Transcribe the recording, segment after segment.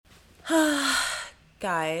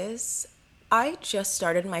Guys, I just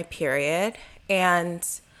started my period, and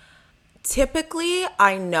typically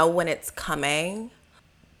I know when it's coming,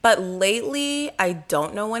 but lately I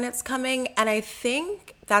don't know when it's coming, and I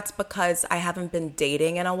think that's because I haven't been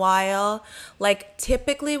dating in a while. Like,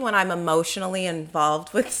 typically when I'm emotionally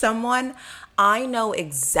involved with someone, I know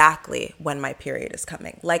exactly when my period is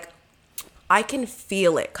coming. Like, I can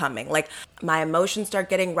feel it coming. Like, my emotions start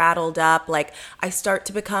getting rattled up. Like, I start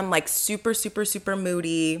to become like super, super, super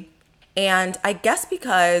moody. And I guess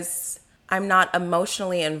because I'm not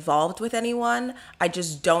emotionally involved with anyone, I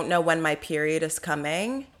just don't know when my period is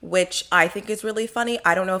coming, which I think is really funny.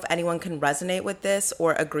 I don't know if anyone can resonate with this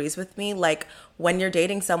or agrees with me. Like, when you're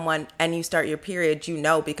dating someone and you start your period, you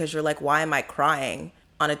know, because you're like, why am I crying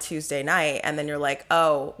on a Tuesday night? And then you're like,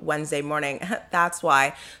 oh, Wednesday morning. That's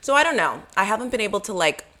why. So I don't know. I haven't been able to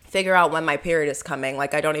like figure out when my period is coming.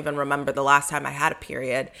 Like, I don't even remember the last time I had a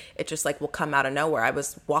period. It just like will come out of nowhere. I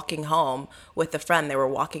was walking home with a friend. They were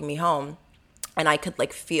walking me home and I could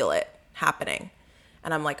like feel it happening.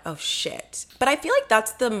 And I'm like, oh shit. But I feel like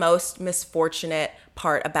that's the most misfortunate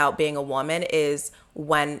part about being a woman is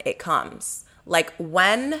when it comes. Like,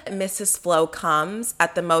 when Mrs. Flo comes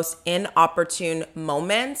at the most inopportune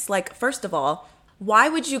moments, like, first of all, why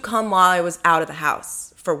would you come while I was out of the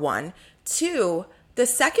house, for one? Two, the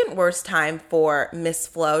second worst time for Miss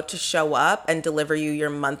Flo to show up and deliver you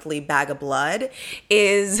your monthly bag of blood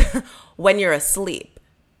is when you're asleep.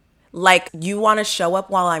 Like, you want to show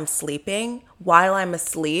up while I'm sleeping, while I'm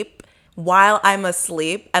asleep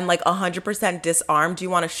and like 100% disarmed, you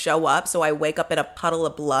want to show up so I wake up in a puddle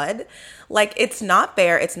of blood. Like, it's not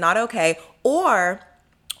fair. It's not okay. Or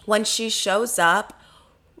when she shows up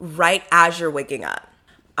right as you're waking up.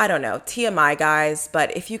 I don't know, TMI guys,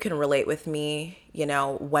 but if you can relate with me, you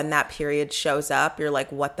know, when that period shows up, you're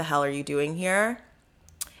like, what the hell are you doing here?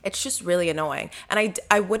 It's just really annoying. And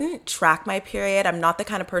I wouldn't track my period. I'm not the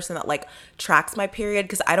kind of person that like tracks my period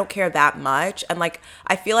because I don't care that much. And like,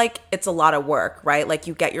 I feel like it's a lot of work, right? Like,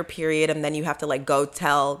 you get your period and then you have to like go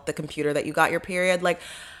tell the computer that you got your period. Like,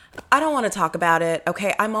 I don't want to talk about it.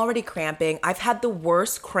 Okay. I'm already cramping. I've had the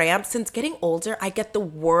worst cramps since getting older. I get the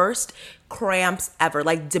worst cramps ever,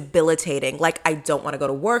 like debilitating. Like, I don't want to go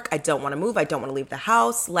to work. I don't want to move. I don't want to leave the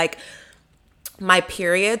house. Like, my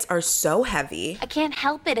periods are so heavy. I can't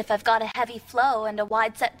help it if I've got a heavy flow and a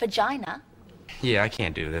wide set vagina. Yeah, I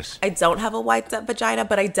can't do this. I don't have a wide set vagina,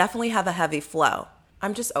 but I definitely have a heavy flow.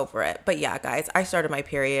 I'm just over it. But yeah, guys, I started my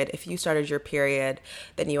period. If you started your period,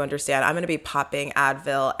 then you understand. I'm going to be popping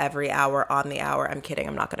Advil every hour on the hour. I'm kidding.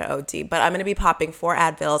 I'm not going to OD. But I'm going to be popping 4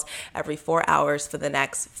 Advils every 4 hours for the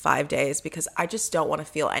next 5 days because I just don't want to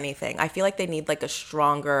feel anything. I feel like they need like a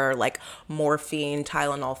stronger like morphine,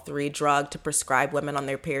 Tylenol 3 drug to prescribe women on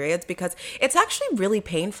their periods because it's actually really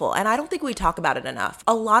painful. And I don't think we talk about it enough.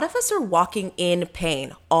 A lot of us are walking in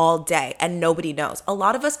pain all day and nobody knows. A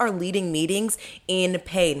lot of us are leading meetings in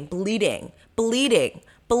pain, bleeding.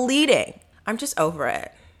 I'm just over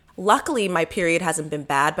it. Luckily, my period hasn't been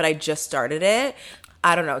bad, but I just started it.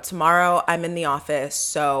 I don't know. Tomorrow I'm in the office,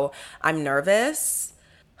 so I'm nervous.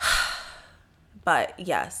 But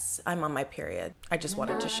yes, I'm on my period. I just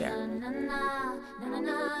wanted to share.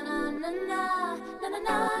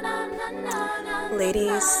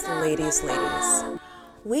 Ladies.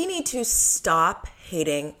 We need to stop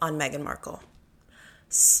hating on Meghan Markle.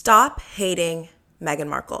 Stop hating Meghan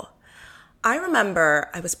Markle. I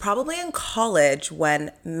remember I was probably in college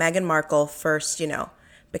when Meghan Markle first,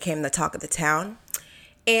 became the talk of the town.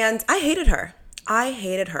 And I hated her.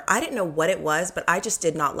 I didn't know what it was, but I just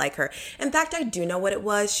did not like her. In fact, I do know what it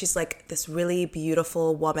was. She's like this really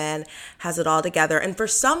beautiful woman, has it all together. And for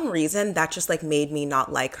some reason, that just like made me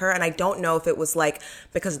not like her. And I don't know if it was like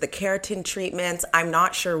because of the keratin treatments. I'm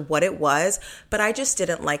not sure what it was, but I just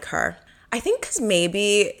didn't like her. I think because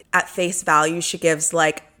maybe at face value, she gives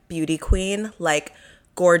like beauty queen, like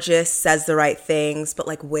gorgeous, says the right things, but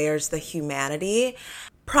like where's the humanity?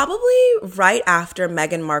 Probably right after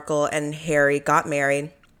Meghan Markle and Harry got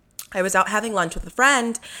married, I was out having lunch with a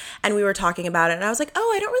friend and we were talking about it and I was like,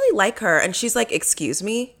 oh, I don't really like her. And she's like, excuse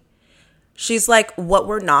me? She's like, what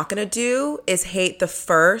we're not going to do is hate the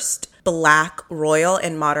first Black royal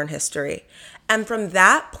in modern history. And from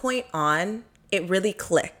that point on, it really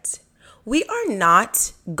clicked. We are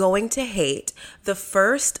not going to hate the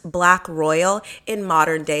first Black royal in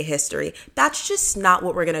modern day history. That's just not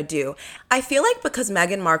what we're going to do. I feel like because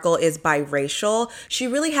Meghan Markle is biracial, she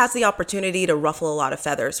really has the opportunity to ruffle a lot of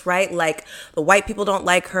feathers, right? Like the white people don't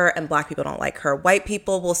like her and Black people don't like her. White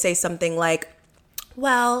people will say something like,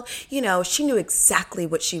 well, she knew exactly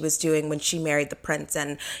what she was doing when she married the prince.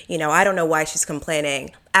 And, I don't know why she's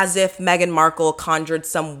complaining. As if Meghan Markle conjured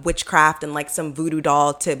some witchcraft and like some voodoo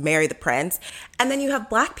doll to marry the prince. And then you have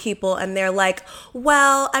black people and they're like,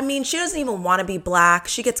 well, I mean, she doesn't even want to be black.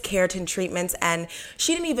 She gets keratin treatments and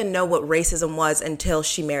she didn't even know what racism was until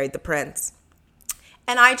she married the prince.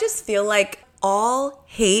 And I just feel like all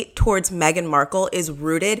hate towards Meghan Markle is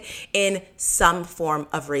rooted in some form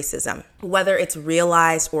of racism, whether it's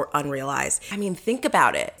realized or unrealized. I mean, think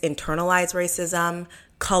about it. Internalized racism,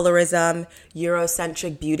 colorism,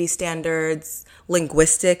 Eurocentric beauty standards,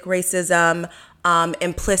 linguistic racism,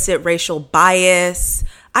 implicit racial bias.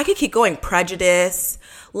 I could keep going, prejudice.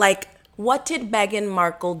 Like, what did Meghan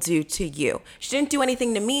Markle do to you? She didn't do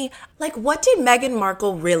anything to me. Like, what did Meghan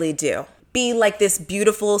Markle really do? Be like this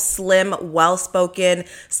beautiful, slim, well-spoken,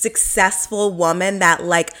 successful woman that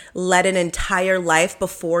like led an entire life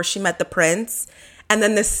before she met the prince. And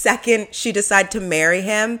then the second she decided to marry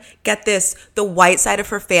him, get this, the white side of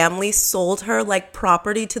her family sold her like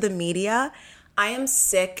property to the media. I am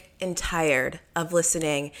sick and tired of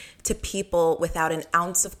listening to people without an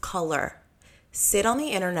ounce of color sit on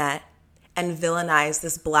the internet and villainize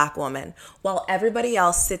this black woman while everybody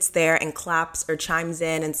else sits there and claps or chimes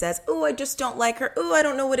in and says, "Oh, I just don't like her. Oh, I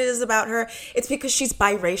don't know what it is about her." It's because she's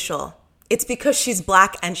biracial. It's because she's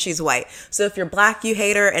black and she's white. So if you're black, you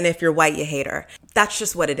hate her. And if you're white, you hate her. That's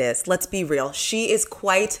just what it is. Let's be real. She is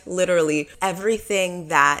quite literally everything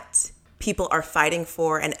that people are fighting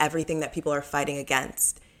for and everything that people are fighting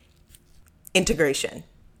against. Integration.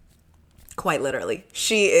 Quite literally.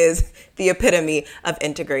 She is the epitome of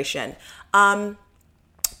integration.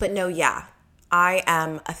 But no, yeah, I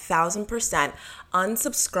am 1,000%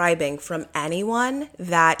 unsubscribing from anyone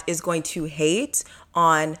that is going to hate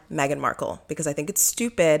on Meghan Markle because I think it's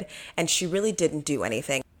stupid and she really didn't do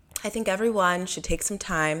anything. I think everyone should take some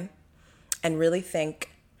time and really think,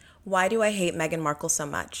 why do I hate Meghan Markle so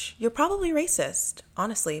much? You're probably racist.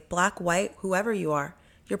 Honestly, black, white, whoever you are,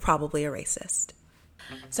 you're probably a racist.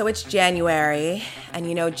 So it's January,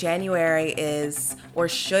 and January is, or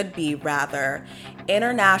should be rather,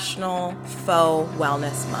 International Faux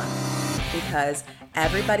Wellness Month because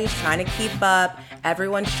everybody's trying to keep up.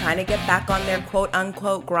 Everyone's trying to get back on their quote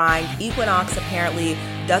unquote grind. Equinox apparently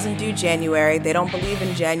doesn't do January. They don't believe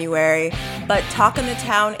in January. But talk in the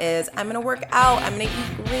town is, I'm going to work out. I'm going to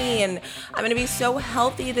eat green. I'm going to be so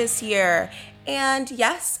healthy this year. And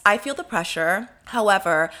yes, I feel the pressure.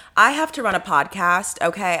 However, I have to run a podcast,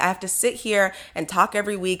 okay? I have to sit here and talk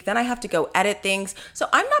every week. Then I have to go edit things. So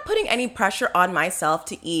I'm not putting any pressure on myself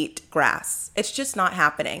to eat grass. It's just not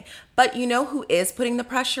happening. But you know who is putting the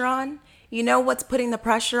pressure on? You know what's putting the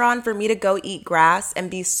pressure on for me to go eat grass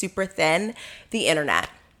and be super thin? The internet,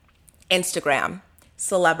 Instagram,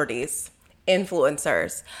 celebrities,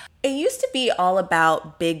 influencers. It used to be all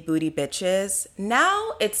about big booty bitches.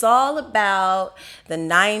 Now it's all about the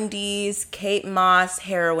 90s Kate Moss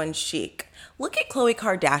heroin chic. Look at Khloe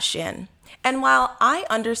Kardashian. And while I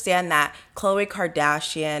understand that Khloe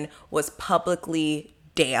Kardashian was publicly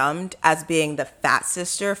damned as being the fat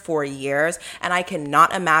sister for years, and I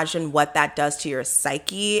cannot imagine what that does to your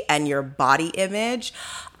psyche and your body image,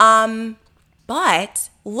 but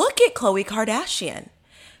look at Khloe Kardashian.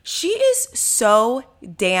 She is so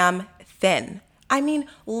damn thin. I mean,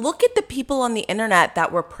 look at the people on the internet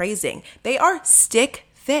that we're praising. They are stick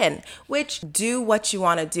thin, which do what you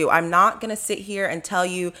want to do. I'm not going to sit here and tell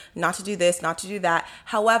you not to do this, not to do that.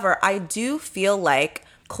 However, I do feel like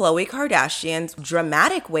Khloe Kardashian's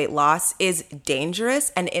dramatic weight loss is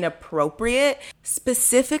dangerous and inappropriate,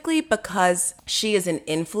 specifically because she is an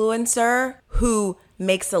influencer who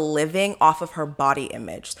makes a living off of her body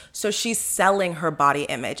image. So she's selling her body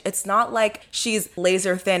image. It's not like she's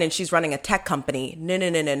laser thin and she's running a tech company.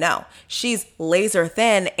 No. She's laser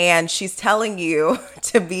thin and she's telling you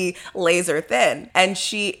to be laser thin. And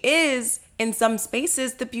she is, in some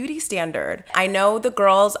spaces, the beauty standard. I know the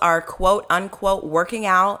girls are quote unquote working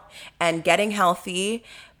out and getting healthy,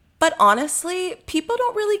 but honestly, people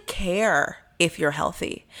don't really care if you're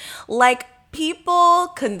healthy. Like, people,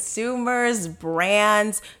 consumers,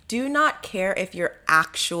 brands do not care if you're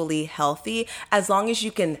actually healthy as long as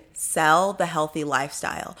you can sell the healthy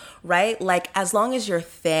lifestyle, right? Like, as long as you're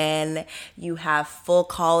thin, you have full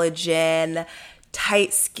collagen,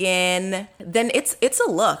 tight skin, then it's a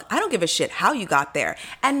look. I don't give a shit how you got there.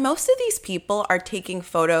 And most of these people are taking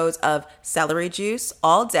photos of celery juice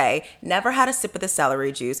all day, never had a sip of the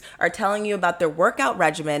celery juice, are telling you about their workout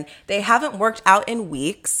regimen. They haven't worked out in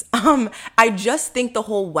weeks. I just think the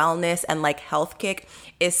whole wellness and like health kick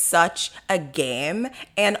is such a game.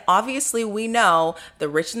 And obviously we know the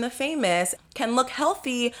rich and the famous can look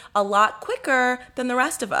healthy a lot quicker than the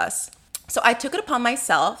rest of us. So I took it upon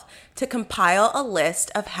myself to compile a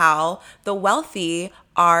list of how the wealthy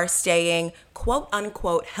are staying quote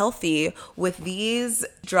unquote healthy with these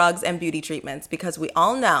drugs and beauty treatments, because we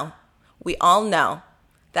all know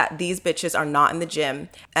that these bitches are not in the gym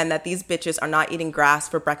and that these bitches are not eating grass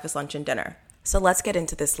for breakfast, lunch, and dinner. So let's get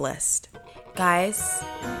into this list. Guys,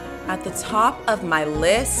 at the top of my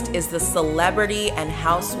list is the celebrity and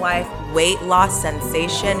housewife weight loss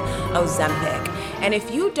sensation Ozempic. And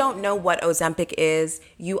if you don't know what Ozempic is,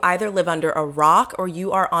 you either live under a rock or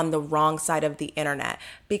you are on the wrong side of the internet,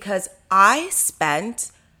 because I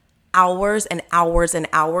spent hours and hours and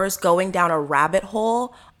hours going down a rabbit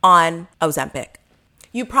hole on Ozempic.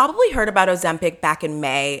 You probably heard about Ozempic back in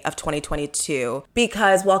May of 2022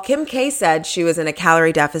 because while Kim K said she was in a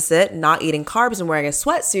calorie deficit, not eating carbs and wearing a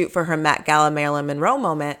sweatsuit for her Met Gala Marilyn Monroe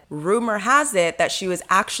moment, rumor has it that she was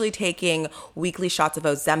actually taking weekly shots of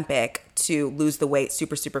Ozempic to lose the weight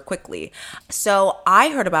super, super quickly. So I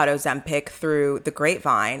heard about Ozempic through the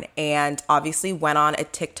grapevine and obviously went on a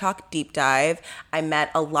TikTok deep dive. I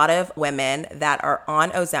met a lot of women that are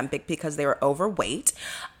on Ozempic because they were overweight,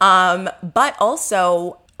 but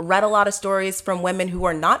also read a lot of stories from women who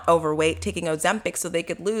are not overweight taking Ozempic so they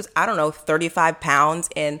could lose, 35 pounds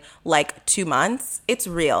in like 2 months. It's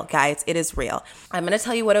real, guys. It is real. I'm going to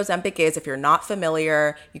tell you what Ozempic is. If you're not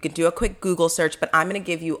familiar, you can do a quick Google search, but I'm going to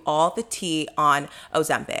give you all the tea on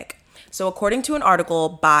Ozempic. So according to an article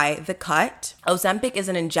by The Cut, Ozempic is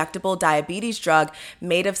an injectable diabetes drug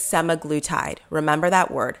made of semaglutide. Remember that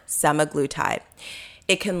word, semaglutide.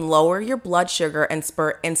 It can lower your blood sugar and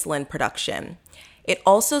spur insulin production. It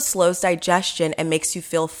also slows digestion and makes you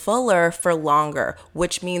feel fuller for longer,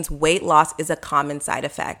 which means weight loss is a common side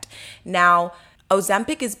effect. Now,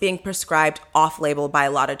 Ozempic is being prescribed off-label by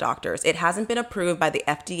a lot of doctors. It hasn't been approved by the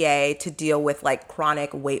FDA to deal with like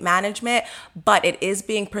chronic weight management, but it is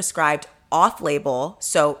being prescribed off-label.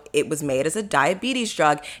 So it was made as a diabetes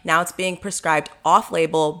drug. Now it's being prescribed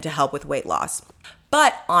off-label to help with weight loss.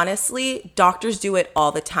 But honestly, doctors do it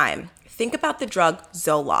all the time. Think about the drug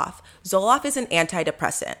Zoloft. Zoloft is an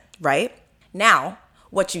antidepressant, right? Now,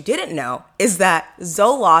 what you didn't know is that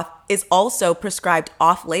Zoloft is also prescribed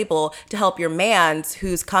off-label to help your mans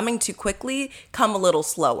who's coming too quickly come a little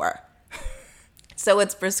slower. So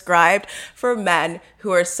it's prescribed for men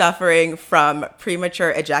who are suffering from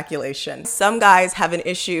premature ejaculation. Some guys have an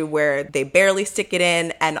issue where they barely stick it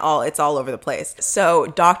in and it's all over the place. So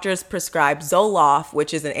doctors prescribe Zoloft,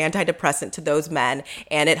 which is an antidepressant to those men,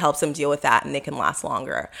 and it helps them deal with that and they can last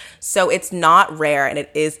longer. So it's not rare and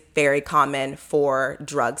it is very common for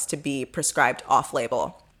drugs to be prescribed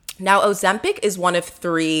off-label. Now, Ozempic is one of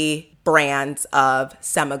 3 brands of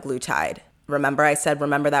semaglutide.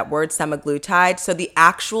 Remember that word, semaglutide? So the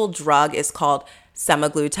actual drug is called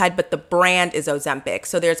semaglutide, but the brand is Ozempic.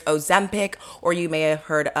 So there's Ozempic, or you may have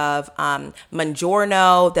heard of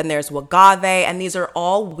Mounjaro, then there's Wegovy, and these are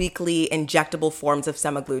all weekly injectable forms of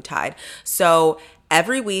semaglutide. So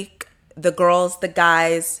every week, the girls, the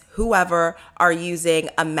guys, whoever are using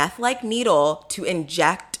a meth-like needle to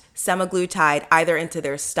inject semaglutide either into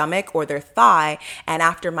their stomach or their thigh. And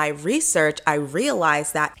after my research, I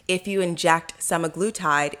realized that if you inject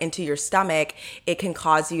semaglutide into your stomach, it can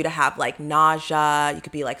cause you to have like nausea. You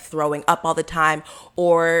could be like throwing up all the time,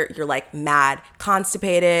 or you're like mad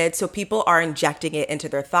constipated. So people are injecting it into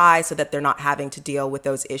their thigh so that they're not having to deal with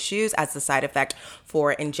those issues as the side effect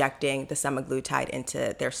for injecting the semaglutide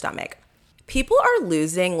into their stomach. People are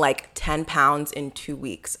losing like 10 pounds in 2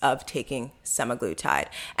 weeks of taking semaglutide.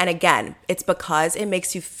 And again, it's because it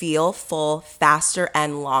makes you feel full faster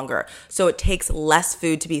and longer. So it takes less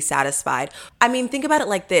food to be satisfied. I mean, think about it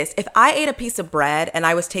like this. If I ate a piece of bread and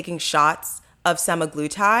I was taking shots of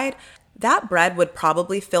semaglutide, that bread would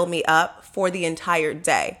probably fill me up for the entire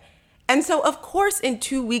day. And so, of course, in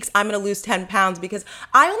 2 weeks, I'm going to lose 10 pounds because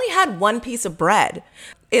I only had one piece of bread.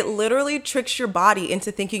 It literally tricks your body into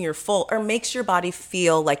thinking you're full, or makes your body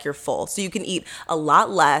feel like you're full. So you can eat a lot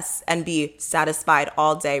less and be satisfied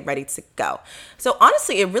all day, ready to go. So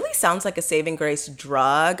honestly, it really sounds like a saving grace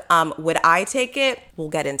drug. Would I take it? We'll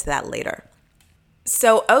get into that later.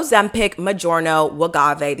 So Ozempic, Mounjaro,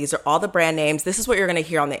 Wegovy, these are all the brand names. This is what you're going to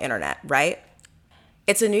hear on the internet, right?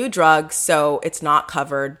 It's a new drug, so it's not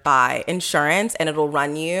covered by insurance, and it'll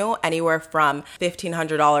run you anywhere from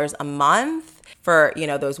 $1,500 a month for,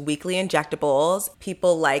 those weekly injectables.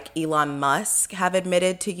 People like Elon Musk have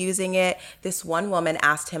admitted to using it. This one woman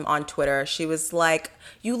asked him on Twitter, she was like,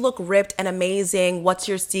 "You look ripped and amazing. What's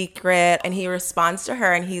your secret?" And he responds to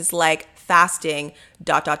her and he's like, "Fasting, ...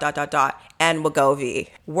 and Wegovy."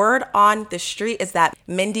 Word on the street is that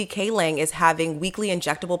Mindy Kaling is having weekly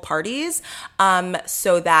injectable parties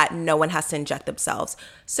so that no one has to inject themselves.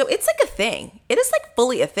 So it's like a thing. It is like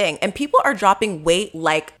fully a thing. And people are dropping weight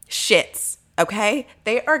like shits. Okay?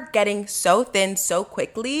 They are getting so thin so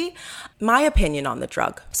quickly. My opinion on the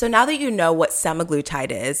drug. So now that you know what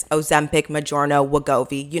semaglutide is, Ozempic, Mounjaro,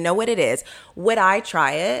 Wegovy, you know what it is. Would I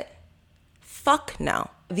try it? Fuck no.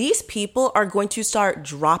 These people are going to start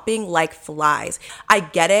dropping like flies. I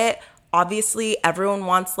get it. Obviously, everyone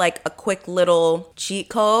wants like a quick little cheat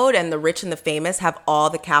code, and the rich and the famous have all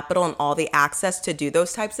the capital and all the access to do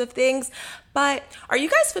those types of things. But are you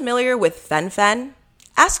guys familiar with fen-phen?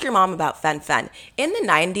 Ask your mom about fen-phen. In the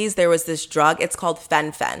 90s, there was this drug. It's called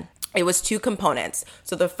fen-phen. It was two components.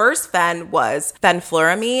 So the first fen was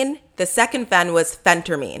fenfluramine. The second fen was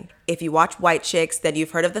phentermine. If you watch White Chicks, then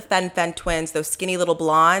you've heard of the fen-phen twins, those skinny little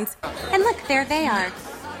blondes. And look, there they are.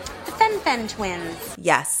 The fen-phen twins.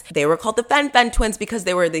 Yes, they were called the fen-phen twins because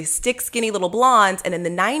they were these stick skinny little blondes. And in the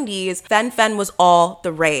 90s, fen-phen was all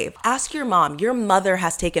the rave. Ask your mom. Your mother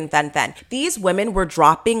has taken fen-phen. These women were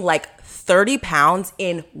dropping like 30 pounds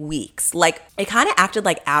in weeks. Like, it kind of acted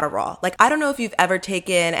like Adderall. Like, I don't know if you've ever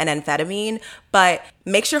taken an amphetamine, but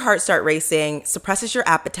makes your heart start racing, suppresses your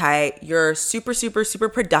appetite, you're super, super, super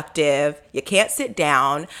productive, you can't sit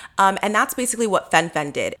down, and that's basically what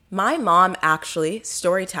fen-phen did. My mom actually,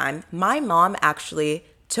 story time, my mom actually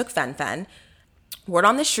took fen-phen. Word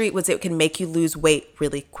on the street was it can make you lose weight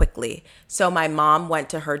really quickly. So my mom went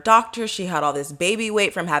to her doctor. She had all this baby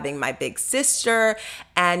weight from having my big sister,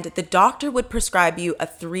 and the doctor would prescribe you a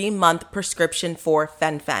 3-month prescription for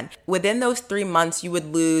fen-phen. Within those 3 months, you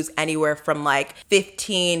would lose anywhere from like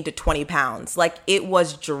 15 to 20 pounds. Like, it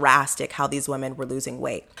was drastic how these women were losing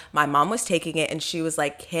weight. My mom was taking it and she was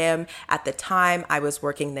like, "Kim, at the time I was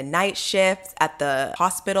working the night shifts at the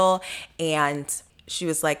hospital," and she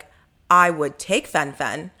was like, "I would take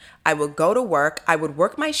fen-phen, I would go to work, I would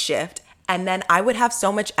work my shift, and then I would have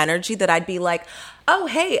so much energy that I'd be like, oh,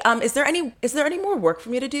 hey, is there any more work for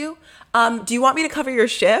me to do? Do you want me to cover your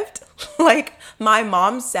shift?" Like, my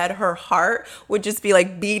mom said her heart would just be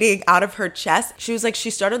like beating out of her chest. She was like, she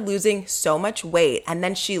started losing so much weight, and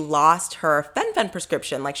then she lost her fen-phen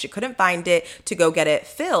prescription. Like, she couldn't find it to go get it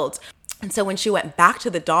filled. And so when she went back to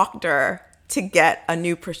the doctor to get a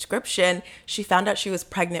new prescription, she found out she was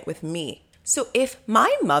pregnant with me. So if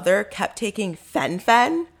my mother kept taking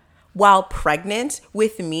fen-phen while pregnant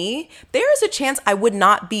with me, there is a chance I would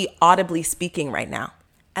not be audibly speaking right now.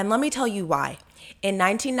 And let me tell you why. In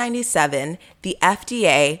 1997, the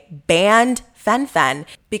FDA banned fen-phen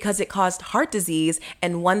because it caused heart disease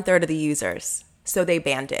in 1/3 of the users. So they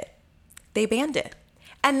banned it. They banned it.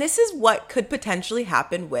 And this is what could potentially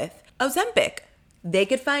happen with Ozempic. They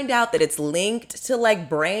could find out that it's linked to like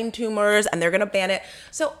brain tumors and they're going to ban it.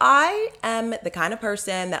 So I am the kind of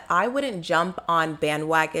person that I wouldn't jump on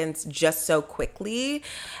bandwagons just so quickly.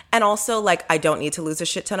 And also, like, I don't need to lose a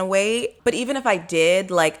shit ton of weight. But even if I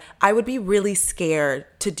did, like, I would be really scared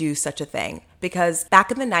to do such a thing because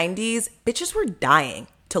back in the 90s, bitches were dying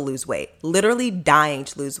to lose weight, literally dying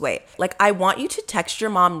to lose weight. Like, I want you to text your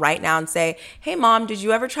mom right now and say, "Hey mom, did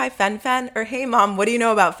you ever try fen-phen?" Or, "Hey mom, what do you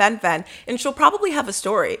know about fen-phen?" And she'll probably have a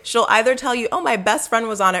story. She'll either tell you, "Oh, my best friend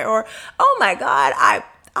was on it," or, "Oh my God, I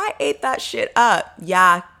ate that shit up."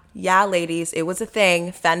 Yeah, ladies, it was a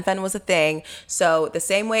thing. Fen-phen was a thing. So the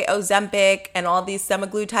same way Ozempic and all these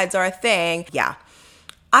semaglutides are a thing, yeah.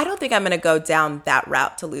 I don't think I'm going to go down that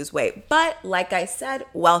route to lose weight. But like I said,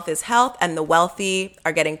 wealth is health, and the wealthy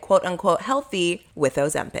are getting quote unquote healthy with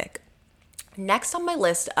Ozempic. Next on my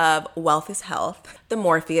list of wealth is health, the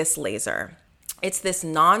Morpheus laser. It's this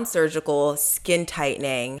non-surgical skin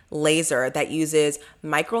tightening laser that uses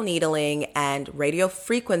microneedling and radio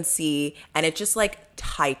frequency, and it just like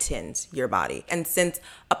tightens your body. And since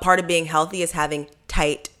a part of being healthy is having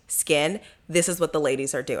tight skin, this is what the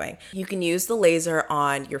ladies are doing. You can use the laser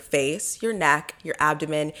on your face, your neck, your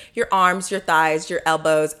abdomen, your arms, your thighs, your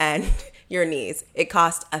elbows, and your knees. It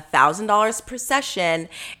costs $1,000 per session,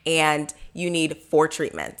 and you need 4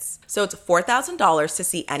 treatments. So it's $4,000 to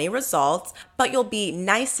see any results, but you'll be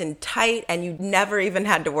nice and tight and you never even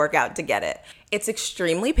had to work out to get it. It's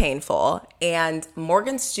extremely painful, and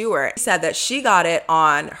Morgan Stewart said that she got it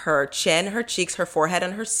on her chin, her cheeks, her forehead,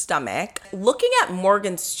 and her stomach. Looking at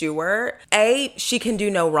Morgan Stewart, she can do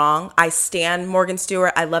no wrong. I stan Morgan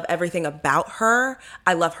Stewart. I love everything about her.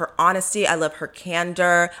 I love her honesty. I love her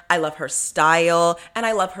candor. I love her style, and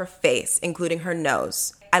I love her face, including her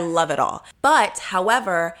nose. I love it all. But,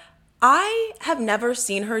 however, I have never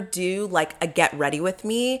seen her do like a get ready with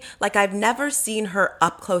me. Like I've never seen her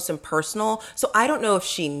up close and personal. So I don't know if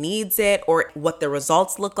she needs it or what the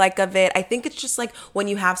results look like of it. I think it's just like when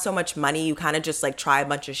you have so much money, you kind of just like try a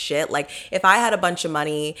bunch of shit. Like if I had a bunch of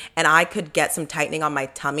money and I could get some tightening on my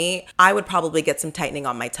tummy, I would probably get some tightening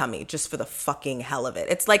on my tummy just for the fucking hell of it.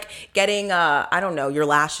 It's like getting, I don't know, your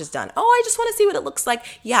lashes done. Oh, I just want to see what it looks like.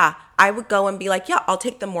 Yeah. I would go and be like, yeah, I'll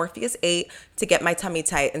take the Morpheus 8 to get my tummy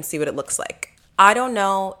tight and see what it looks like. I don't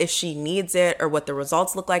know if she needs it or what the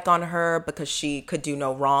results look like on her because she could do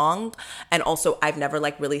no wrong. And also, I've never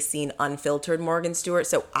like really seen unfiltered Morgan Stewart,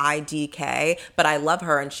 so IDK, but I love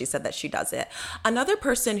her and she said that she does it. Another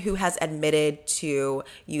person who has admitted to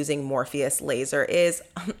using Morpheus laser is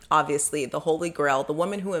obviously the holy grail, the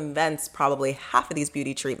woman who invents probably half of these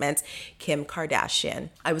beauty treatments, Kim Kardashian.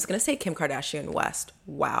 I was going to say Kim Kardashian West.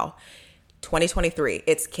 Wow. 2023,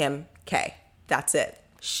 it's Kim K. That's it.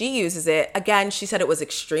 She uses it. Again, she said it was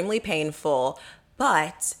extremely painful,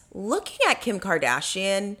 but looking at Kim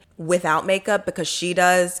Kardashian without makeup, because she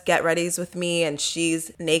does get readies with me and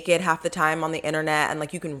she's naked half the time on the internet and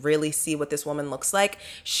like you can really see what this woman looks like.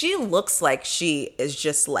 She looks like she is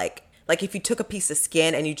just like if you took a piece of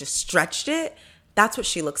skin and you just stretched it, that's what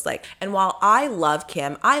she looks like. And while I love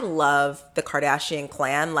Kim, I love the Kardashian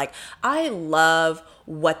clan. Like I love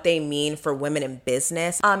what they mean for women in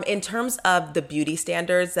business. In terms of the beauty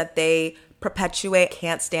standards that they perpetuate,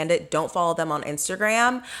 can't stand it. Don't follow them on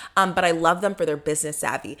Instagram. But I love them for their business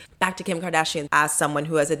savvy. Back to Kim Kardashian, as someone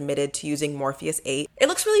who has admitted to using Morpheus 8, it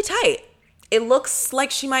looks really tight. It looks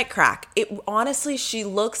like she might crack. Honestly, she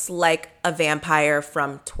looks like a vampire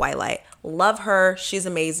from Twilight. Love her. She's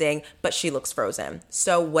amazing, but she looks frozen.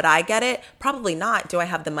 So would I get it? Probably not. Do I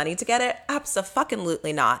have the money to get it?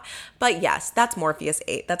 Abso-fucking-lutely not. But yes, that's Morpheus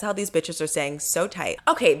 8. That's how these bitches are saying so tight.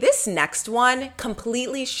 Okay, this next one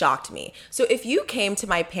completely shocked me. So if you came to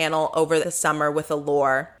my panel over the summer with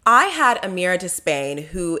Allure, I had Amira Despain,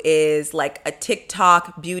 who is like a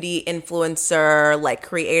TikTok beauty influencer, like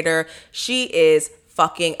creator. She is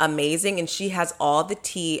fucking amazing and she has all the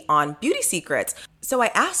tea on beauty secrets. So I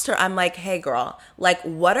asked her, I'm like, hey girl, like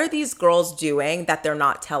what are these girls doing that they're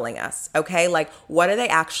not telling us? Okay, like what are they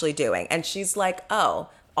actually doing? And she's like, oh,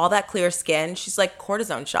 all that clear skin. She's like,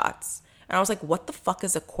 cortisone shots. And I was like, what the fuck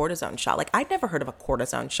is a cortisone shot? Like I'd never heard of a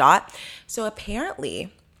cortisone shot. So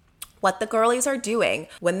apparently what the girlies are doing,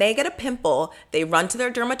 when they get a pimple, they run to their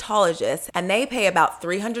dermatologist and they pay about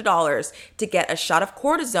 $300 to get a shot of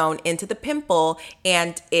cortisone into the pimple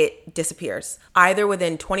and it disappears. Either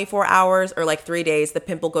within 24 hours or like 3 days, the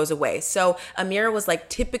pimple goes away. So Amira was like,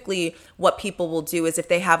 typically what people will do is if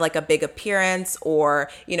they have like a big appearance or,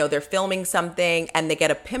 you know, they're filming something and they get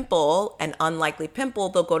a pimple, an unlikely pimple,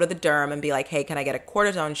 they'll go to the derm and be like, hey, can I get a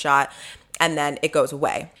cortisone shot? And then it goes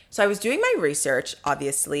away. So I was doing my research,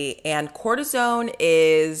 obviously, and cortisone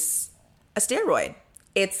is a steroid.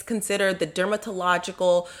 It's considered the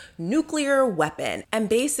dermatological nuclear weapon. And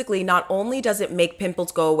basically, not only does it make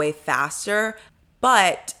pimples go away faster,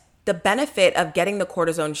 but the benefit of getting the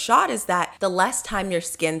cortisone shot is that the less time your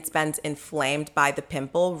skin spends inflamed by the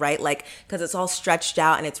pimple, right? Like, because it's all stretched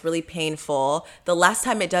out and it's really painful. The less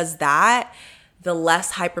time it does that, the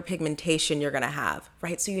less hyperpigmentation you're gonna have,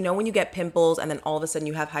 right? So you know when you get pimples and then all of a sudden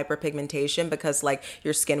you have hyperpigmentation because like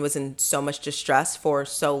your skin was in so much distress for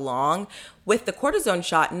so long. With the cortisone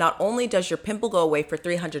shot, not only does your pimple go away for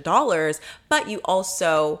 $300, but you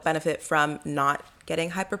also benefit from not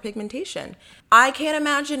getting hyperpigmentation. I can't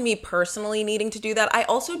imagine me personally needing to do that. I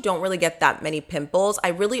also don't really get that many pimples. I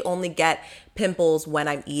really only get pimples when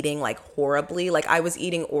I'm eating like horribly. Like I was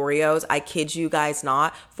eating Oreos, I kid you guys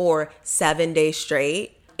not, for 7 days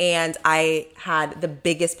straight. And I had the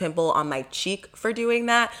biggest pimple on my cheek for doing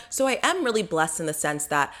that. So I am really blessed in the sense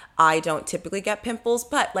that I don't typically get pimples.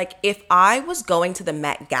 But like if I was going to the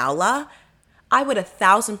Met Gala, I would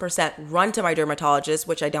 1,000% run to my dermatologist,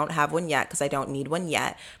 which I don't have one yet because I don't need one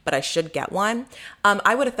yet, but I should get one.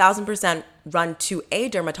 I would 1,000% run to a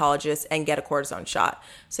dermatologist and get a cortisone shot.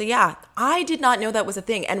 So yeah, I did not know that was a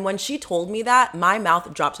thing. And when she told me that, my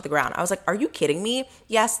mouth dropped to the ground. I was like, are you kidding me?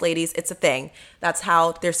 Yes, ladies, it's a thing. That's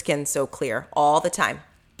how their skin's so clear all the time.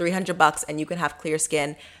 $300 and you can have clear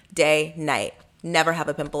skin day, night. Never have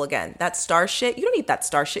a pimple again. That star shit, you don't need that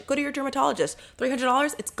star shit. Go to your dermatologist.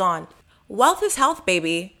 $300, it's gone. Wealth is health,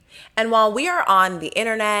 baby. And while we are on the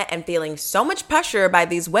internet and feeling so much pressure by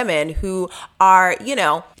these women who are,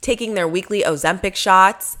 taking their weekly Ozempic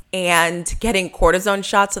shots and getting cortisone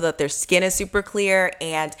shots so that their skin is super clear,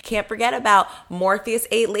 and can't forget about Morpheus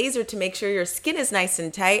 8 laser to make sure your skin is nice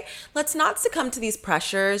and tight, let's not succumb to these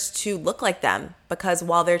pressures to look like them. Because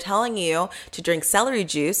while they're telling you to drink celery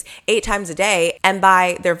juice 8 times a day and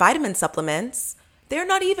buy their vitamin supplements, they're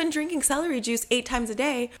not even drinking celery juice 8 times a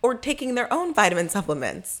day or taking their own vitamin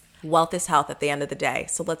supplements. Wealth is health at the end of the day.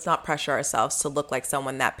 So let's not pressure ourselves to look like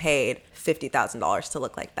someone that paid $50,000 to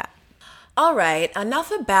look like that. All right, enough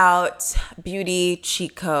about beauty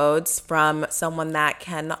cheat codes from someone that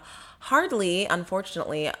can hardly,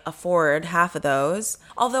 unfortunately, afford half of those.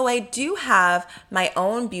 Although I do have my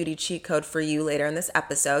own beauty cheat code for you later in this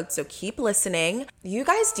episode, so keep listening. You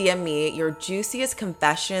guys DM me your juiciest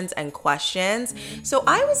confessions and questions. So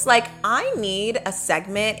I was like, I need a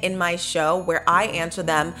segment in my show where I answer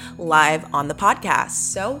them live on the podcast.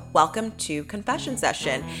 So welcome to Confession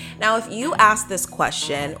Session. Now, if you asked this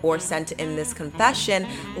question or sent in this confession,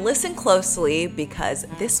 listen closely because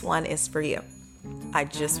this one is for you. I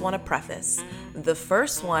just want to preface, the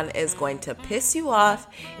first one is going to piss you off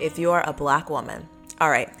if you are a Black woman. All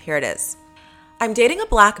right, here it is. I'm dating a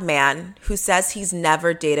Black man who says he's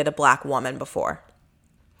never dated a Black woman before.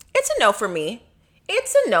 It's a no for me.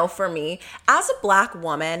 It's a no for me. As a Black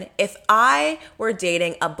woman, if I were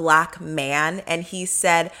dating a Black man and he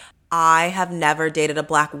said, I have never dated a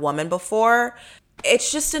Black woman before, it's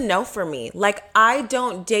just a no for me. Like, I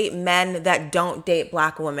don't date men that don't date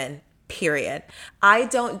Black women. Period. I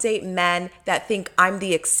don't date men that think I'm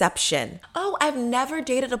the exception. Oh, I've never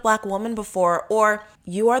dated a Black woman before, or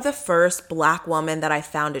you are the first Black woman that I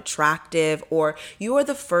found attractive, or you are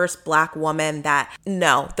the first Black woman that,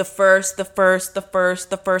 no, the first.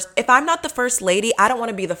 If I'm not the first lady, I don't want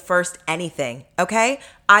to be the first anything, okay?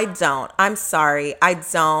 I don't. I'm sorry. I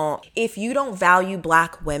don't. If you don't value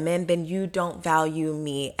Black women, then you don't value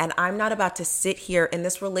me. And I'm not about to sit here in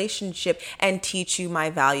this relationship and teach you my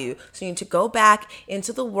value. So you need to go back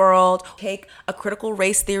into the world, take a critical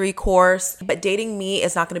race theory course. But dating me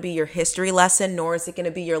is not going to be your history lesson, nor is it going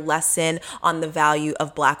to be your lesson on the value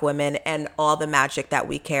of Black women and all the magic that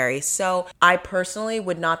we carry. So I personally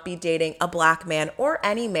would not be dating a Black man or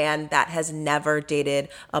any man that has never dated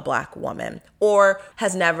a Black woman or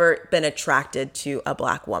has never been attracted to a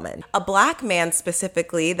Black woman. A Black man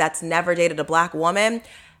specifically that's never dated a Black woman,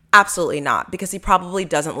 absolutely not, because he probably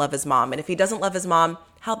doesn't love his mom. And if he doesn't love his mom,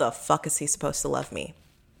 how the fuck is he supposed to love me?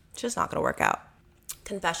 It's just not gonna work out.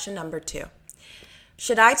 Confession number 2.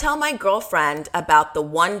 Should I tell my girlfriend about the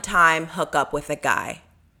one-time hookup with a guy?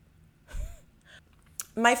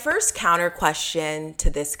 My first counter question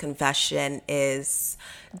to this confession is,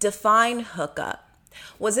 define hookup.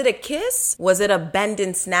 Was it a kiss? Was it a bend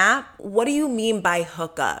and snap? What do you mean by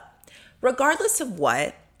hookup? Regardless of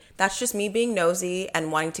what, that's just me being nosy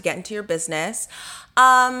and wanting to get into your business.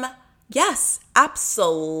 Yes,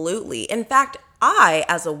 absolutely. In fact, I,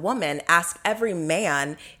 as a woman, ask every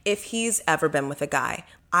man if he's ever been with a guy.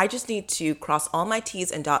 I just need to cross all my T's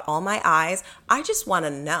and dot all my I's. I just want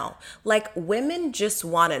to know. Like, women just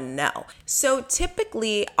want to know. So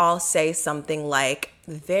typically I'll say something like,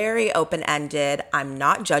 very open-ended, I'm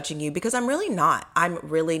not judging you, because I'm really not.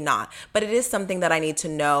 But it is something that I need to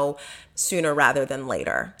know sooner rather than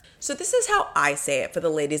later. So this is how I say it for the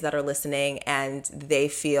ladies that are listening and they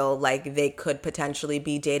feel like they could potentially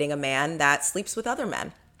be dating a man that sleeps with other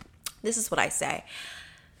men. This is what I say.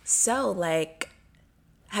 So, like,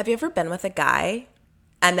 have you ever been with a guy?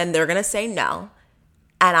 And then they're going to say no.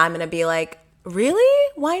 And I'm going to be like,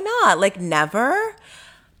 really? Why not? Like, never?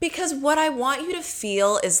 Because what I want you to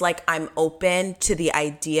feel is like I'm open to the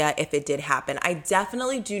idea if it did happen. I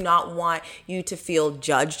definitely do not want you to feel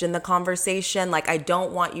judged in the conversation. Like, I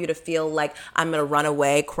don't want you to feel like I'm going to run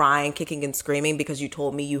away crying, kicking and screaming because you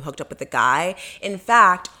told me you hooked up with a guy. In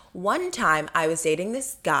fact, one time I was dating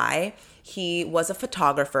this guy. He was a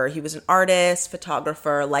photographer. He was an artist,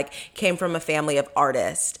 photographer, like came from a family of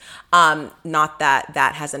artists. Not that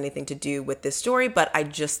that has anything to do with this story, but I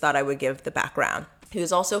just thought I would give the background. He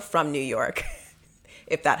was also from New York,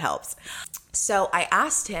 if that helps. So I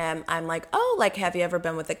asked him, I'm like, oh, like, have you ever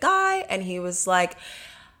been with a guy? And he was like,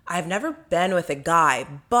 I've never been with a guy,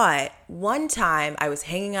 but one time I was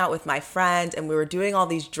hanging out with my friend and we were doing all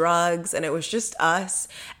these drugs and it was just us.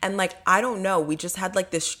 And like, I don't know, we just had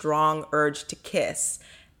like this strong urge to kiss.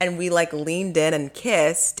 and we like leaned in and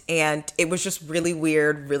kissed, and it was just really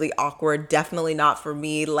weird, really awkward. Definitely not for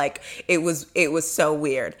me. Like it was so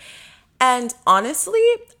weird. And honestly,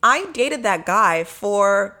 I dated that guy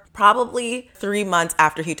for probably 3 months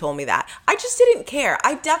after he told me that. I just didn't care.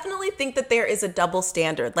 I definitely think that there is a double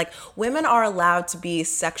standard. Like women are allowed to be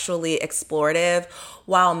sexually explorative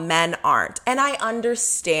while men aren't. And I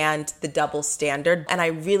understand the double standard, and I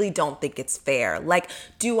really don't think it's fair. Like,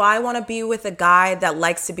 do I want to be with a guy that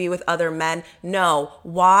likes to be with other men? No.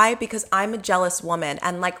 Why? Because I'm a jealous woman.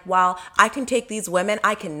 And like, while I can take these women,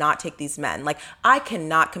 I cannot take these men. Like, I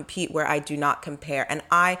cannot compete where I do not compare. And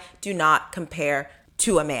I do not compare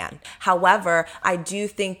to a man. However, I do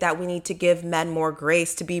think that we need to give men more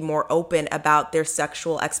grace to be more open about their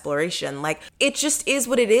sexual exploration. Like, it just is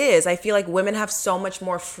what it is. I feel like women have so much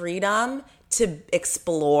more freedom to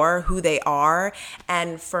explore who they are.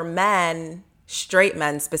 And for men, straight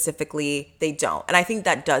men specifically, they don't. And I think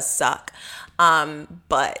that does suck.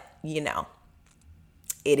 But, you know,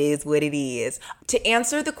 it is what it is. To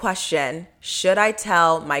answer the question, should I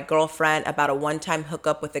tell my girlfriend about a one-time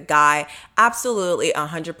hookup with a guy? Absolutely,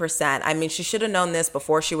 100%. I mean, she should have known this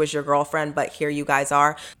before she was your girlfriend, but here you guys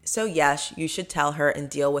are. So yes, you should tell her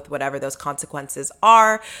and deal with whatever those consequences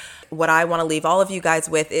are. What I want to leave all of you guys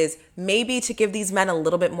with is maybe to give these men a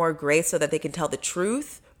little bit more grace so that they can tell the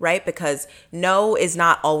truth, right? Because no is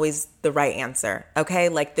not always the right answer, okay?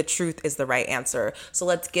 Like the truth is the right answer. So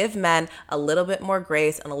let's give men a little bit more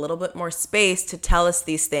grace and a little bit more space to tell us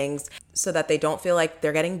these things so that they don't feel like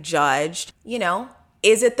they're getting judged. You know,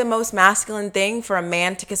 is it the most masculine thing for a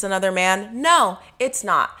man to kiss another man? No, it's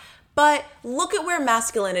not. But look at where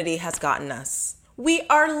masculinity has gotten us. We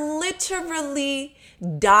are literally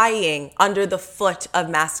dying under the foot of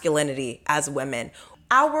masculinity as women.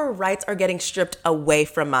 Our rights are getting stripped away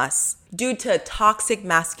from us due to toxic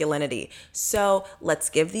masculinity. So let's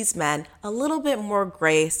give these men a little bit more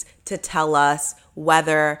grace to tell us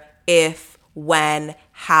whether, if, when,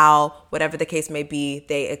 how, whatever the case may be,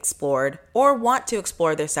 they explored or want to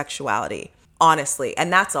explore their sexuality. Honestly,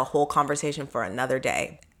 and that's a whole conversation for another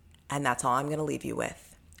day. And that's all I'm going to leave you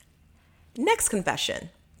with. Next confession.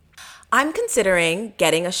 I'm considering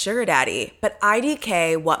getting a sugar daddy, but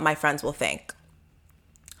IDK what my friends will think.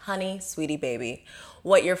 Honey, sweetie baby,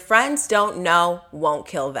 what your friends don't know won't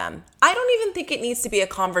kill them. I don't even think it needs to be a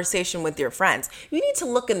conversation with your friends. You need to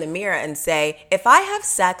look in the mirror and say, if I have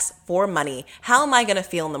sex for money, how am I going to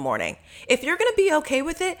feel in the morning? If you're going to be okay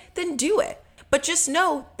with it, then do it. But just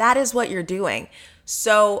know that is what you're doing.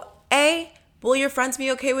 So, A, will your friends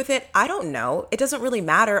be okay with it? I don't know. It doesn't really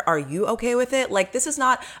matter. Are you okay with it? Like, this is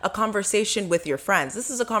not a conversation with your friends.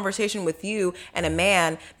 This is a conversation with you and a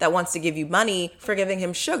man that wants to give you money for giving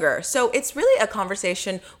him sugar. So it's really a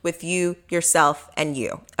conversation with you, yourself, and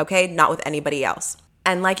you, okay? Not with anybody else.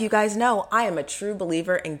 And like you guys know, I am a true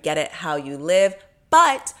believer in get it how you live,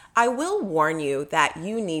 but I will warn you that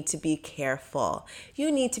you need to be careful.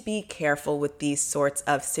 You need to be careful with these sorts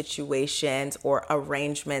of situations or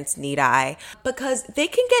arrangements, need I? Because they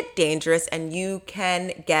can get dangerous and you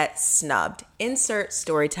can get snubbed. Insert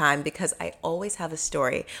story time, because I always have a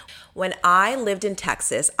story. When I lived in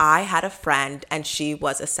Texas, I had a friend and she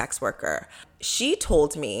was a sex worker. She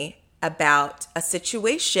told me about a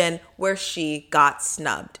situation where she got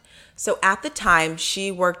snubbed. So at the time,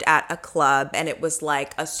 she worked at a club and it was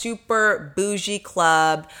like a super bougie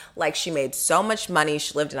club. Like she made so much money.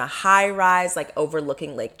 She lived in a high rise, like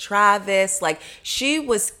overlooking Lake Travis. Like she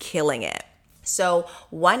was killing it. So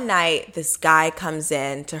one night, this guy comes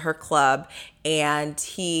in to her club and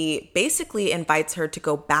he basically invites her to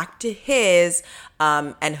go back to his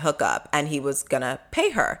and hook up, and he was gonna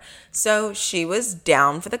pay her. So she was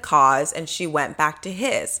down for the cause and she went back to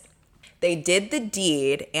his. They did the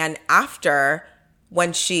deed, and after,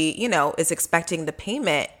 when she, is expecting the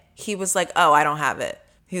payment, he was like, oh, I don't have it.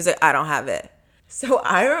 He was like, I don't have it. So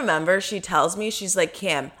I remember she tells me, she's like,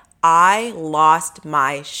 Kim, I lost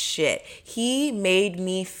my shit. He made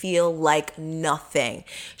me feel like nothing.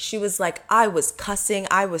 She was like, I was cussing,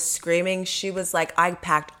 I was screaming. She was like, I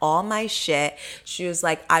packed all my shit. She was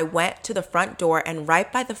like, I went to the front door, and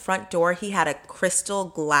right by the front door, he had a crystal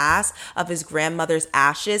glass of his grandmother's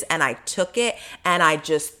ashes, and I took it and I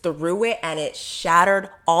just threw it and it shattered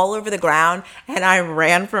all over the ground, and I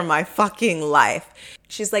ran for my fucking life.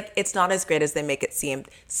 She's like, it's not as great as they make it seem.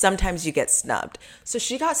 Sometimes you get snubbed. So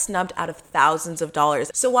she got snubbed out of thousands of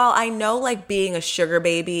dollars. So while I know like being a sugar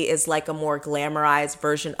baby is like a more glamorized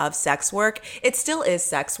version of sex work, it still is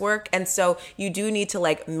sex work. And so you do need to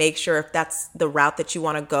like make sure, if that's the route that you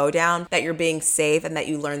want to go down, that you're being safe and that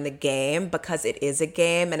you learn the game, because it is a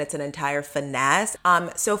game and it's an entire finesse.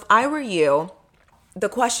 So if I were you, the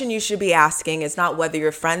question you should be asking is not whether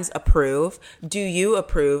your friends approve. Do you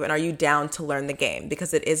approve, and are you down to learn the game?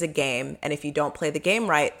 Because it is a game, and if you don't play the game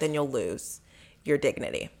right, then you'll lose your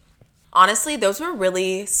dignity. Honestly, those were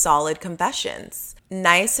really solid confessions.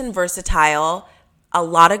 Nice and versatile. A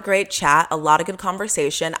lot of great chat, a lot of good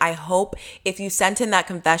conversation. I hope if you sent in that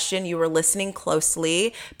confession, you were listening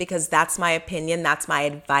closely, because that's my opinion. That's my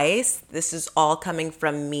advice. This is all coming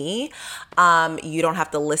from me. You don't have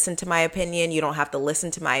to listen to my opinion. You don't have to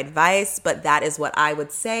listen to my advice, but that is what I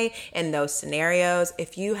would say in those scenarios.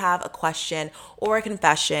 If you have a question or a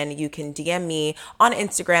confession, you can DM me on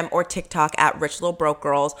Instagram or TikTok at Rich Little Broke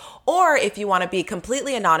Girls. Or if you want to be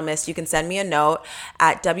completely anonymous, you can send me a note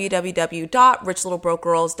at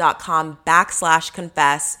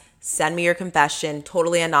www.richlittlebrokeGirls.com/confess. Send me your confession,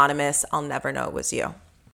 totally anonymous. I'll never know it was you.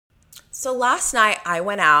 So last night I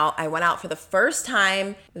went out. I went out for the first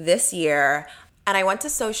time this year, and I went to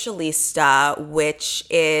Socialista, which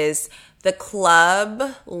is the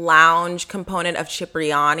club lounge component of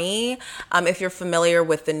Cipriani. If you're familiar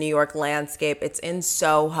with the New York landscape, it's in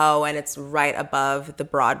Soho and it's right above the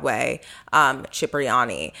Broadway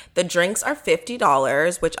Cipriani. The drinks are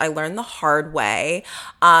 $50, which I learned the hard way.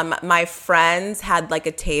 My friends had like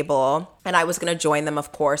a table, and I was going to join them,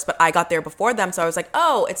 of course, but I got there before them. So I was like,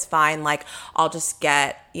 oh, it's fine. Like, I'll just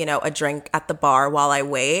get, a drink at the bar while I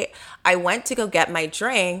wait. I went to go get my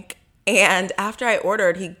drink, and after I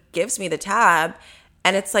ordered, he gives me the tab,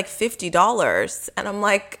 and it's like $50. And I'm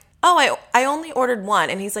like, oh, I only ordered one.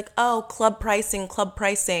 And he's like, oh, club pricing.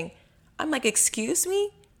 I'm like, excuse me?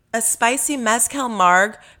 A spicy mezcal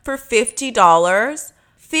marg for $50?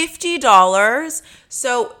 $50.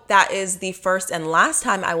 So that is the first and last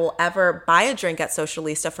time I will ever buy a drink at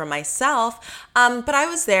Socialista for myself. But I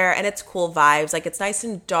was there, and it's cool vibes. Like, it's nice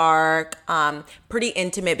and dark, pretty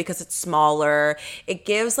intimate because it's smaller. It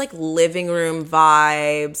gives like living room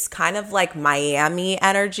vibes, kind of like Miami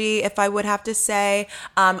energy, if I would have to say.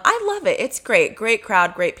 I love it. It's great. Great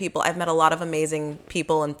crowd, great people. I've met a lot of amazing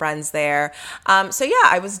people and friends there. So yeah,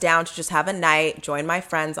 I was down to just have a night, join my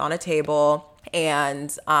friends on a table,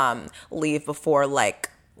 and leave before like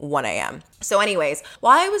 1 a.m. So anyways,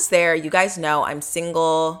 while I was there, you guys know I'm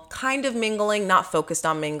single, kind of mingling, not focused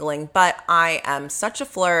on mingling, but I am such a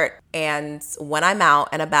flirt, and when I'm out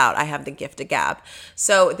and about, I have the gift of gab.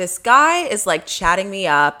 So this guy is like chatting me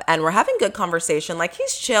up, and we're having good conversation. Like,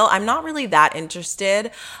 he's chill. I'm not really that interested,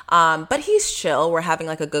 but he's chill. We're having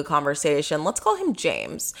like a good conversation. Let's call him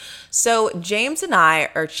James. So James and I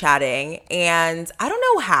are chatting, and I don't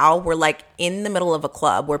know how we're like in the middle of a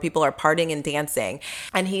club where people are partying and dancing.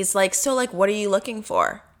 And he's like, so like, what are you looking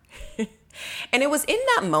for? And it was in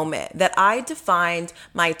that moment that I defined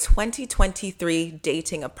my 2023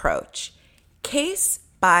 dating approach. Case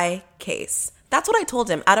by case. That's what I told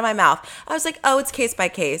him out of my mouth. I was like, oh, it's case by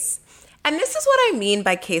case. And this is what I mean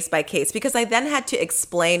by case, because I then had to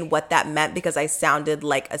explain what that meant because I sounded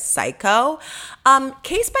like a psycho.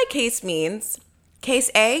 Case by case means case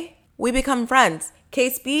A, we become friends.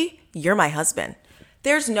 Case B, you're my husband.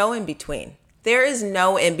 There's no in between. There is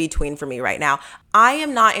no in between for me right now. I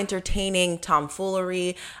am not entertaining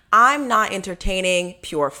tomfoolery. I'm not entertaining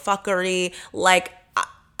pure fuckery. Like,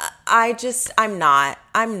 I'm just not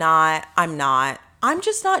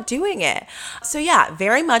doing it. So yeah,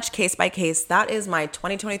 very much case by case. That is my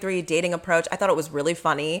 2023 dating approach. I thought it was really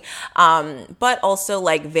funny, but also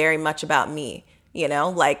like very much about me.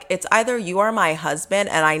 Like, it's either you are my husband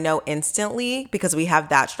and I know instantly because we have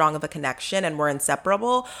that strong of a connection and we're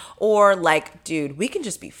inseparable, or like, dude, we can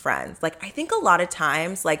just be friends. Like, I think a lot of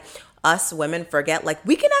times, like, us women forget, like,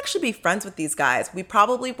 we can actually be friends with these guys. We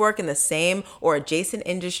probably work in the same or adjacent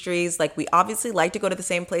industries. Like, we obviously like to go to the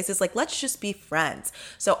same places. Like, let's just be friends.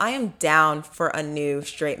 So I am down for a new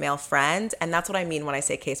straight male friend. And that's what I mean when I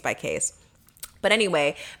say case by case. But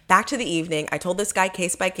anyway, back to the evening. I told this guy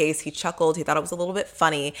case by case. He chuckled. He thought it was a little bit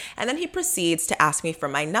funny. And then he proceeds to ask me for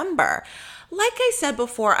my number. Like I said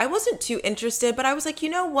before, I wasn't too interested, but I was like, you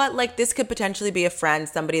know what? Like, this could potentially be a friend,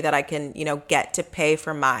 somebody that I can, get to pay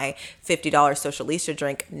for my $50 Socialista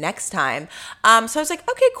drink next time. So I was like,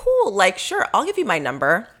 okay, cool. Like, sure, I'll give you my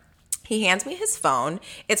number. He hands me his phone.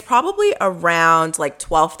 It's probably around like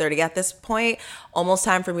 12:30 at this point, almost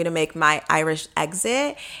time for me to make my Irish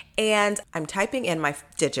exit. And I'm typing in my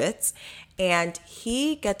digits, and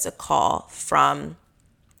he gets a call from,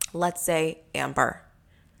 let's say, Amber.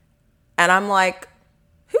 And I'm like,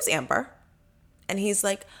 who's Amber? And he's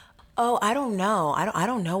like, oh, I don't know. I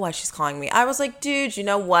don't know why she's calling me. I was like, dude, you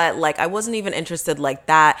know what? Like, I wasn't even interested like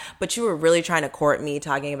that, but you were really trying to court me,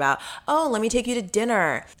 talking about, oh, let me take you to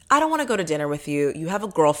dinner. I don't want to go to dinner with you. You have a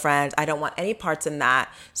girlfriend. I don't want any parts in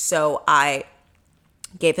that. So I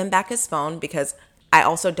Gave him back his phone because I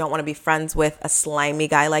also don't want to be friends with a slimy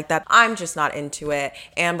guy like that. I'm just not into it.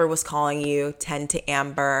 Amber was calling you, 10 to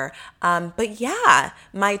Amber. But yeah,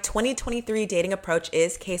 my 2023 dating approach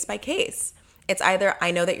is case by case. It's either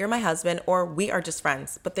I know that you're my husband or we are just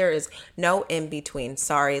friends, but there is no in between.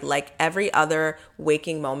 Sorry, like every other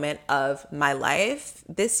waking moment of my life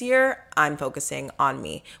this year, I'm focusing on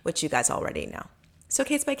me, which you guys already know. So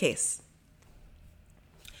case by case.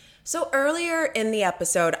 So earlier in the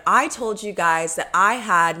episode, I told you guys that I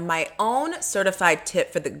had my own certified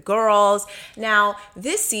tip for the girls. Now,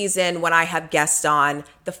 this season, when I have guests on,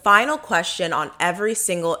 the final question on every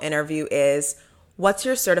single interview is, what's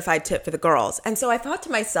your certified tip for the girls? And so I thought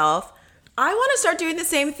to myself, I want to start doing the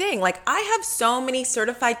same thing. Like, I have so many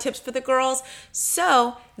certified tips for the girls.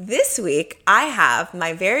 So this week, I have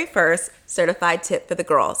my very first certified tip for the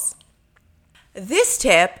girls. This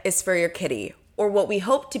tip is for your kitty, or what we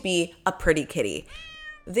hope to be a pretty kitty.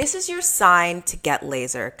 This is your sign to get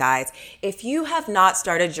laser, guys. If you have not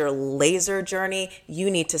started your laser journey, you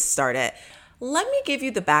need to start it. Let me give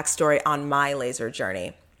you the backstory on my laser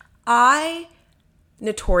journey. I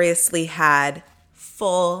notoriously had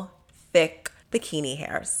full, thick bikini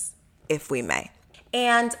hairs, if we may.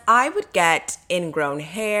 And I would get ingrown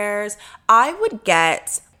hairs. I would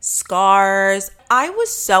get scars. I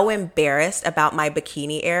was so embarrassed about my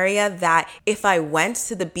bikini area that if I went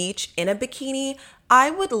to the beach in a bikini, I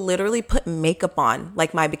would literally put makeup on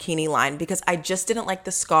like my bikini line because I just didn't like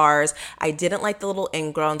the scars. I didn't like the little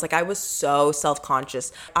ingrowns. Like I was so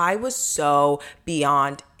self-conscious. I was so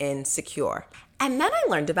beyond insecure. And then I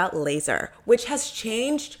learned about laser, which has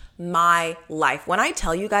changed my life. When I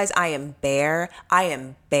tell you guys I am bare, I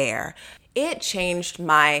am bare. It changed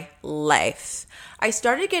my life. I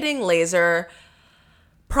started getting laser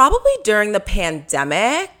probably during the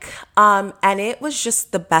pandemic, and it was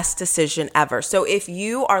just the best decision ever. So if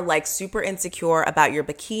you are like super insecure about your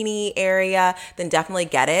bikini area, then definitely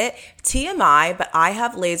get it. TMI, but I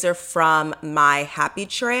have laser from my happy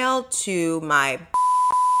trail to my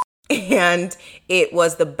and it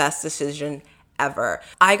was the best decision ever.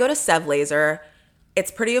 I go to Sev Laser.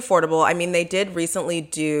 It's pretty affordable. I mean, they did recently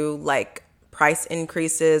do like price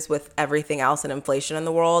increases with everything else and inflation in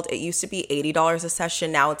the world. It used to be $80 a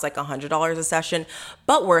session. Now it's like $100 a session,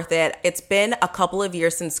 but worth it. It's been a couple of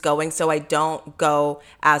years since going, so I don't go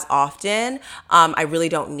as often. I really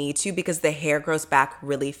don't need to because the hair grows back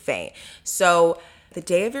really faint. So the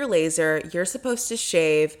day of your laser, you're supposed to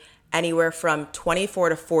shave anywhere from 24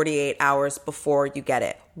 to 48 hours before you get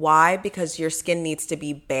it. Why? Because your skin needs to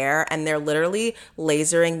be bare and they're literally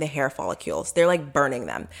lasering the hair follicles. They're like burning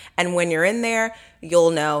them. And when you're in there,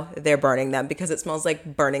 you'll know they're burning them because it smells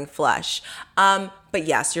like burning flesh. But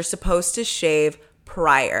yes, you're supposed to shave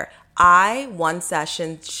prior. I, one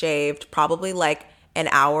session, shaved probably like an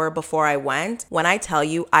hour before I went. When I tell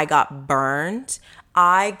you I got burned,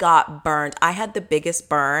 I had the biggest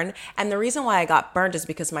burn. And the reason why I got burned is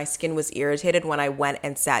because my skin was irritated when I went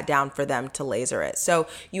and sat down for them to laser it. So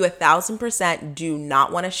you 1,000% do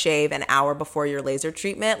not want to shave an hour before your laser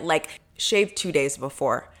treatment. Like shave 2 days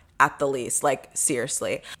before at the least, like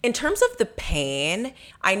seriously. In terms of the pain,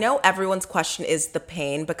 I know everyone's question is the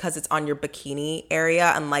pain because it's on your bikini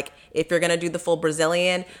area. And like, if you're going to do the full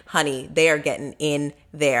Brazilian, honey, they are getting in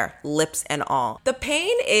there, lips and all. The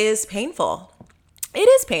pain is painful. It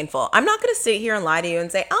is painful. I'm not going to sit here and lie to you and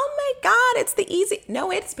say, oh my God, it's the easy. No,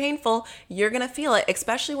 it's painful. You're going to feel it,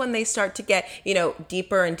 especially when they start to get,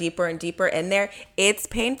 deeper and deeper and deeper in there. It's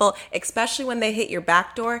painful, especially when they hit your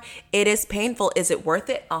back door. It is painful. Is it worth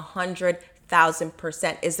it?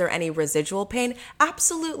 100,000%. Is there any residual pain?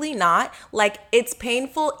 Absolutely not. Like it's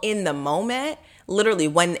painful in the moment, literally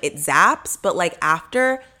when it zaps, but like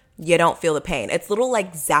after, you don't feel the pain. It's little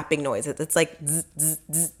like zapping noises. It's like zzz, zzz,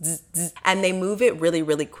 zzz, zzz, zzz. And they move it really,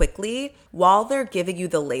 really quickly. While they're giving you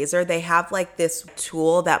the laser, they have like this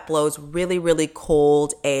tool that blows really, really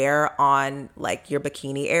cold air on like your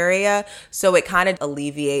bikini area. So it kind of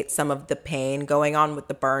alleviates some of the pain going on with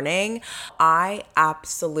the burning. I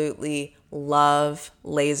absolutely love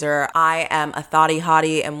laser. I am a thotty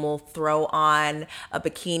hottie and will throw on a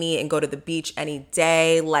bikini and go to the beach any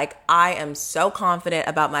day. Like I am so confident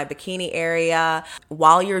about my bikini area.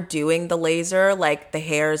 While you're doing the laser, like the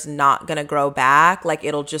hair's not gonna grow back. Like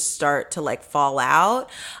it'll just start to like fall out,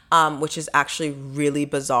 which is actually really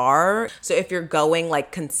bizarre. So if you're going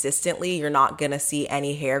like consistently, you're not gonna see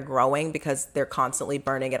any hair growing because they're constantly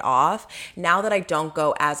burning it off. Now that I don't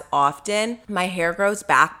go as often, my hair grows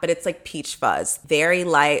back, but it's like piecemeal. peach fuzz, very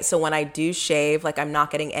light. So when I do shave, like I'm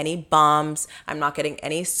not getting any bumps, I'm not getting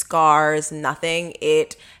any scars, nothing.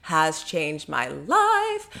 It has changed my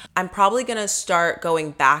life. I'm probably gonna start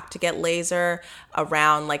going back to get laser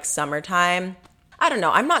around like summertime. I don't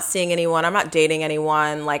know. I'm not seeing anyone. I'm not dating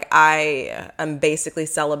anyone. Like I am basically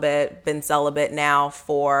celibate, been celibate now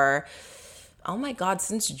for, oh my God,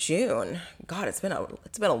 since June. God, it's been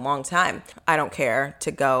a long time. I don't care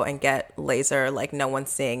to go and get laser. Like no one's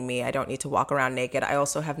seeing me. I don't need to walk around naked. I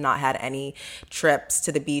also have not had any trips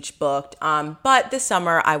to the beach booked. But this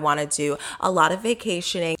summer I want to do a lot of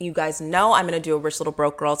vacationing. You guys know I'm going to do a Rich Little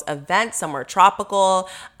Broke Girls event somewhere tropical.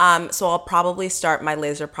 So I'll probably start my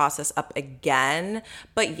laser process up again.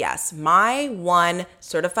 But yes, my one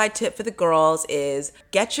certified tip for the girls is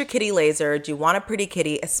get your kitty laser. Do you want a pretty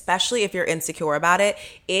kitty? Especially if you're insecure about it.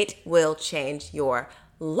 It will change your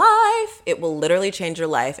life. It will literally change your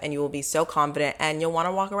life and you will be so confident and you'll want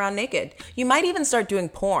to walk around naked. You might even start doing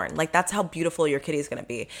porn. Like that's how beautiful your kitty is going to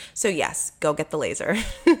be. So yes, go get the laser.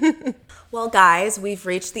 Well, guys, we've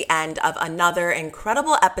reached the end of another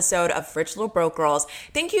incredible episode of Rich Little Broke Girls.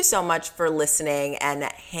 Thank you so much for listening and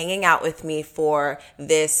hanging out with me for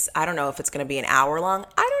this. I don't know if it's going to be an hour long.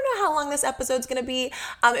 I don't know how long this episode's going to be.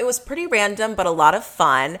 It was pretty random, but a lot of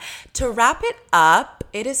fun. To wrap it up,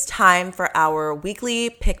 it is time for our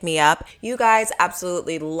weekly pick-me-up. You guys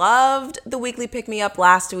absolutely loved the weekly pick-me-up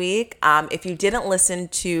last week. If you didn't listen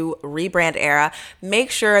to Rebrand Era,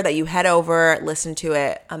 make sure that you head over, listen to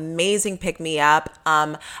it. Amazing pick-me-up.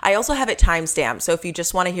 I also have it timestamped, so if you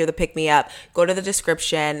just want to hear the pick-me-up, go to the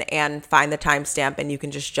description and find the timestamp and you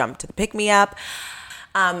can just jump to the pick-me-up.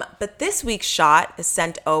 But this week's shot is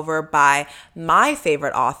sent over by my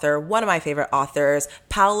favorite author, one of my favorite authors,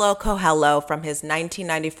 Paulo Coelho, from his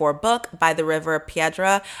 1994 book, By the River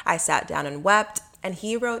Piedra, I Sat Down and Wept, and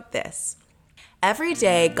he wrote this. Every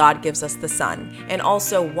day, God gives us the sun, and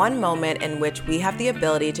also one moment in which we have the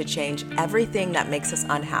ability to change everything that makes us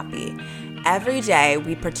unhappy. Every day,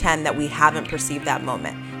 we pretend that we haven't perceived that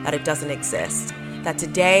moment, that it doesn't exist, that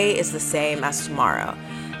today is the same as tomorrow.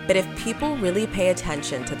 But if people really pay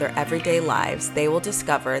attention to their everyday lives, they will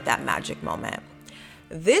discover that magic moment.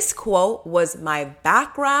 This quote was my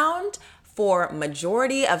background for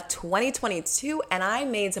majority of 2022, and I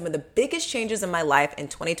made some of the biggest changes in my life in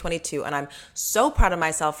 2022, and I'm so proud of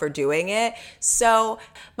myself for doing it. So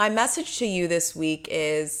my message to you this week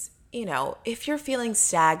is, if you're feeling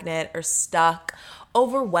stagnant or stuck,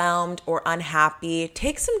 overwhelmed or unhappy,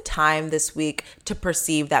 take some time this week to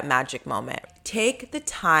perceive that magic moment. Take the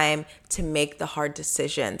time to make the hard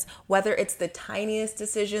decisions, whether it's the tiniest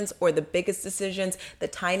decisions or the biggest decisions, the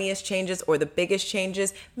tiniest changes or the biggest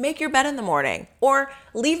changes. Make your bed in the morning, or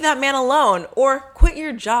leave that man alone, or quit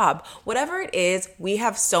your job. Whatever it is, we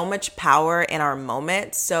have so much power in our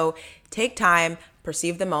moment. So take time,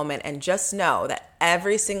 perceive the moment, and just know that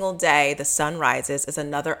every single day the sun rises is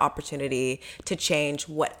another opportunity to change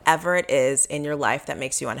whatever it is in your life that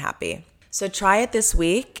makes you unhappy. So try it this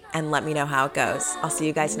week and let me know how it goes. I'll see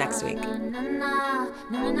you guys next week.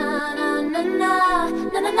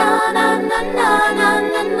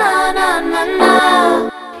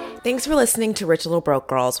 Thanks for listening to Rich Little Broke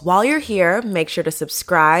Girls. While you're here, make sure to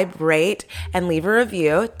subscribe, rate, and leave a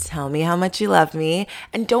review. Tell me how much you love me.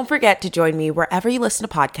 And don't forget to join me wherever you listen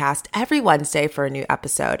to podcasts every Wednesday for a new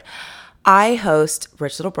episode. I host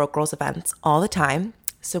Rich Little Broke Girls events all the time.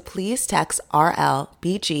 So please text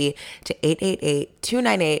RLBG to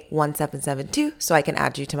 888-298-1772 so I can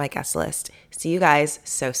add you to my guest list. See you guys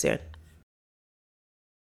so soon.